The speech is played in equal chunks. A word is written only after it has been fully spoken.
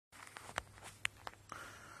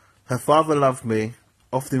Her father loved me,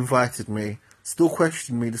 often invited me, still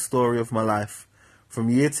questioned me the story of my life. From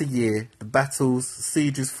year to year, the battles,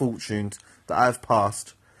 sieges, fortunes that I have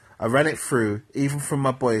passed, I ran it through, even from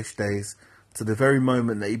my boyish days, to the very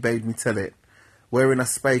moment that he bade me tell it, wherein I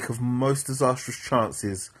spake of most disastrous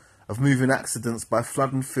chances, of moving accidents by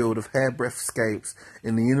flood and field, of hairbreadth escapes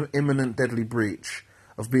in the imminent deadly breach,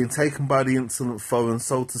 of being taken by the insolent foe and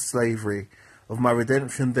sold to slavery, of my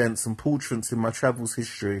redemption thence and portraits in my travels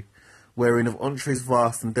history, wherein of entrees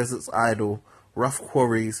vast and deserts idle, rough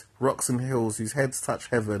quarries, rocks and hills whose heads touch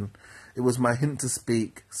heaven, it was my hint to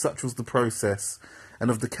speak, such was the process,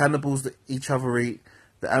 and of the cannibals that each other eat,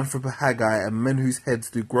 the anthropophagi and men whose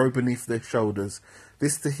heads do grow beneath their shoulders,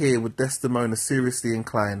 this to hear would Desdemona seriously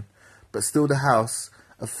incline, but still the house,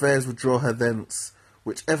 affairs would draw her thence,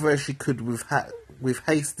 whichever as she could with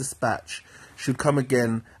haste dispatch, should come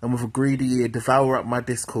again, and with a greedy ear devour up my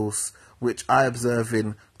discourse, which I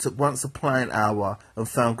observing, took once a pliant hour, and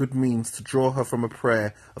found good means to draw her from a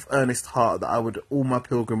prayer of earnest heart that I would all my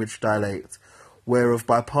pilgrimage dilate, whereof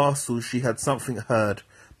by parcels she had something heard,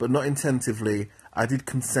 but not intentively, I did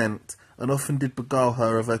consent, and often did beguile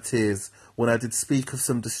her of her tears, when I did speak of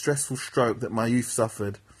some distressful stroke that my youth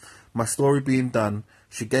suffered. My story being done,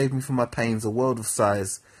 she gave me for my pains a world of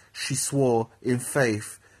sighs. She swore, in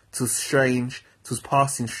faith, 'twas strange, 'twas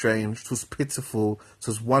passing strange, 'twas pitiful,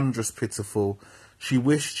 'twas wondrous pitiful. She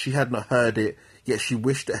wished she had not heard it, yet she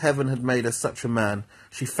wished that heaven had made her such a man.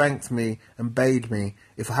 She thanked me, and bade me,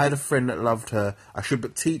 if I had a friend that loved her, I should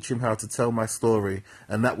but teach him how to tell my story,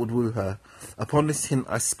 and that would woo her. Upon this hint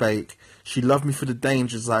I spake. She loved me for the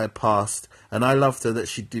dangers I had passed, and I loved her that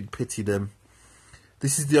she did pity them.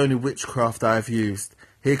 This is the only witchcraft I have used.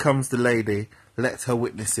 Here comes the lady, let her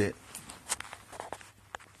witness it.